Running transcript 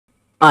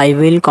I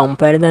will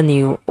compare the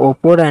new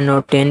Oppo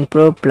Reno 10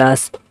 Pro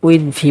Plus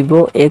with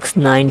Vivo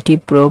X90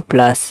 Pro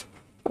Plus.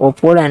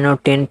 Oppo Reno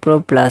 10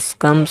 Pro Plus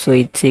comes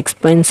with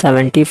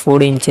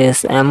 6.74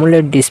 inches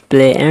AMOLED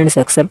display and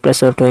success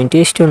ratio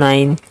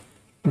 20:9.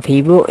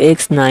 Vivo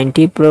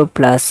X90 Pro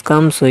Plus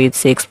comes with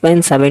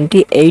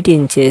 6.78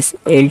 inches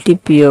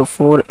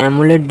LTPO4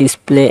 AMOLED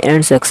display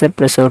and success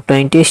ratio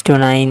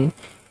 20:9.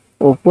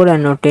 Oppo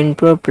Reno 10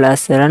 Pro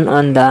Plus run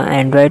on the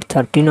Android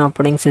 13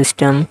 operating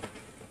system.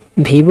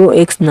 Vivo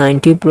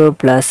X90 Pro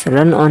Plus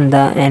run on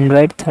the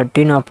Android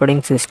 13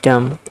 operating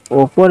system.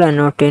 Oppo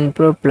Reno 10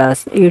 Pro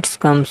Plus it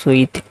comes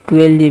with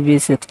 12GB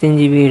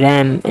 16GB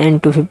RAM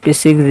and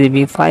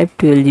 256GB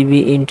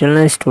 512GB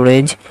internal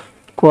storage,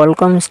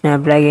 Qualcomm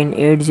Snapdragon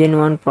 8 Gen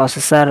 1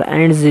 processor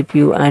and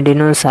GPU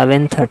Adreno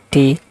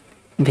 730.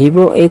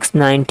 Vivo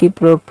X90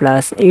 Pro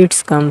Plus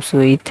it comes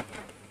with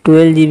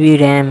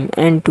 12GB RAM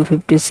and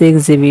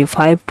 256GB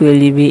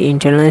 512GB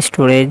internal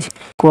storage,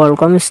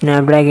 Qualcomm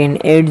Snapdragon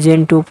 8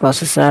 Gen 2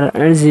 processor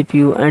and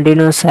GPU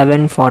Adreno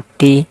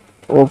 740.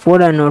 Oppo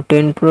Reno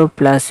 10 Pro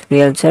Plus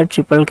real set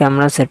triple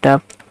camera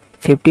setup,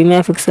 50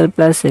 MP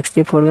plus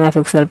 64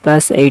 MP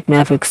plus 8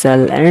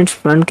 MP and its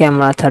front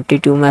camera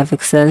 32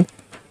 MP.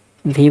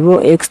 Vivo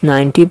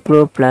X90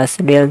 Pro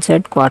Plus real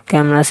set quad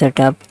camera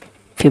setup,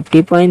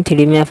 50.3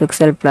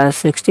 MP plus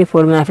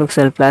 64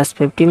 MP plus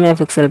 50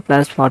 MP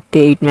plus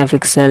 48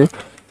 MP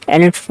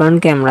and its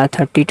front camera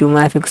 32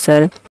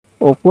 MP.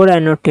 Oppo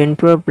Reno 10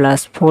 Pro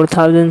Plus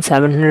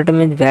 4700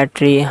 mAh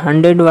battery,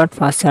 100 watt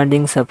fast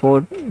charging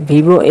support.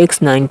 Vivo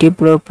X90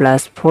 Pro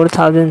Plus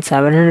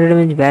 4700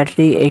 mAh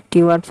battery,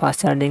 80 watt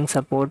fast charging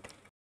support.